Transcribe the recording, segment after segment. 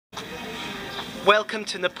Welcome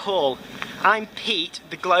to Nepal. I'm Pete,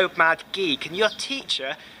 the Globe Mad Geek, and your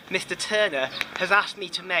teacher, Mr. Turner, has asked me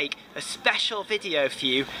to make a special video for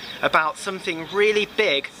you about something really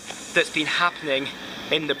big that's been happening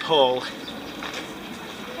in Nepal.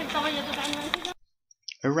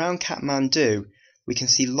 Around Kathmandu, we can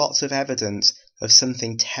see lots of evidence of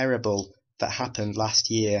something terrible that happened last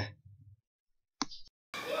year.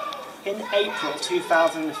 In April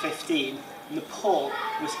 2015, Nepal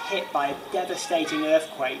was hit by a devastating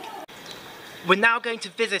earthquake. We're now going to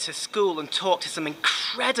visit a school and talk to some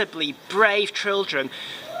incredibly brave children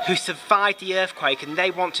who survived the earthquake, and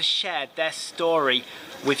they want to share their story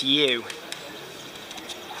with you.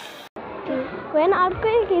 When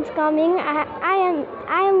earthquake is coming, I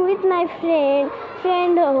am with my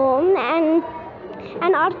friend home, and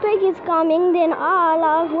earthquake is coming, then all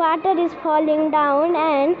of water is falling down,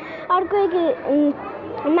 and earthquake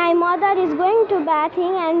my mother is going to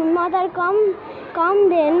bathing, and mother come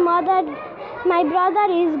then my brother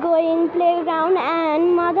is going playground,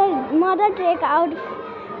 and mother take out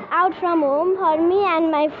from home for me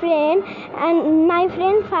and my friend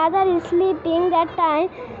father is sleeping that time,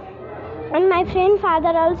 and my friend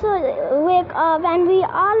father also wake up, and we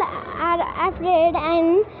all are afraid,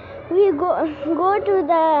 and we go to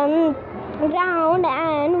the ground,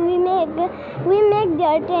 and we make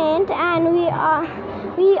their tent, and we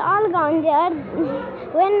all gone there.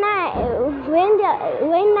 When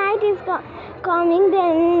night is coming,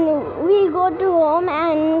 then we go to home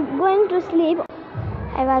and going to sleep.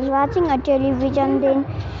 I was watching a television, then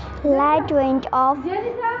light went off.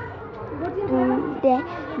 Then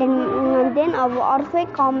a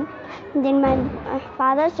earthquake come. Then my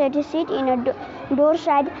father said to sit in a door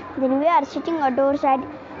side. Then we are sitting a door side.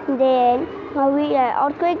 Then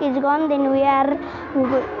earthquake is gone. Then we are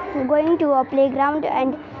going to a playground,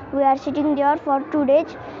 and we are sitting there for 2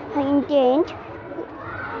 days in tent.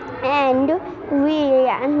 And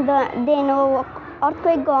then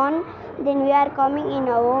earthquake gone. Then we are coming in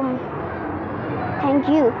a home. Thank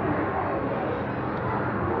you.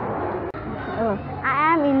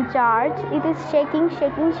 I am in charge. It is shaking,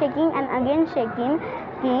 and again shaking.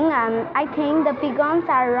 I think the pigeons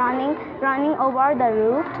are running over the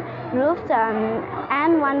roofs,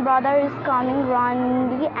 and one brother is coming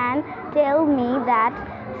running and tell me that,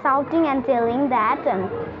 shouting and telling that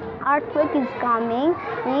earthquake is coming,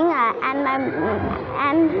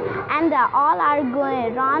 and all are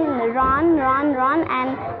going run,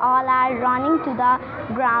 and all are running to the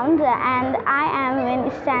ground, and I am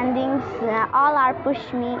when standing, all are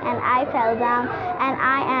push me, and I fell down, and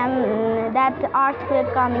I am that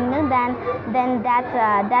earthquake coming, then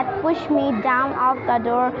that push me down off the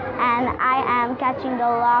door, and I am catching the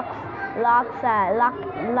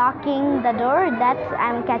locking the door, that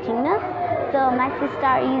I'm catching this. So my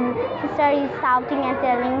sister is shouting and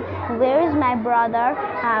telling, where is my brother,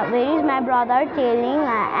 telling,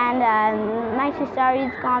 and my sister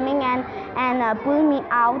is coming and pull me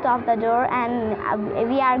out of the door, and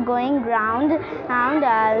we are going ground, and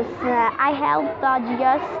I help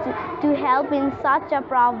just to help in such a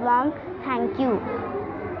problem. Thank you.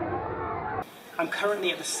 I'm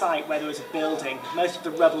currently at the site where there was a building. Most of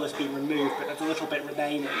the rubble has been removed, but there's a little bit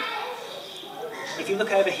remaining. If you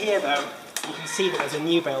look over here though, you can see that there's a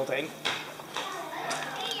new building.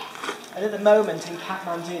 And at the moment in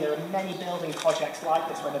Kathmandu there are many building projects like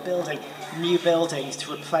this where they're building new buildings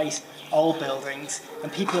to replace old buildings,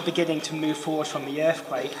 and people are beginning to move forward from the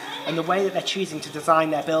earthquake, and the way that they're choosing to design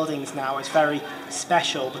their buildings now is very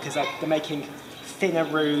special, because they're making thinner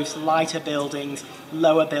roofs, lighter buildings,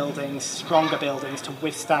 lower buildings, stronger buildings to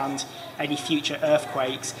withstand any future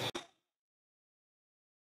earthquakes.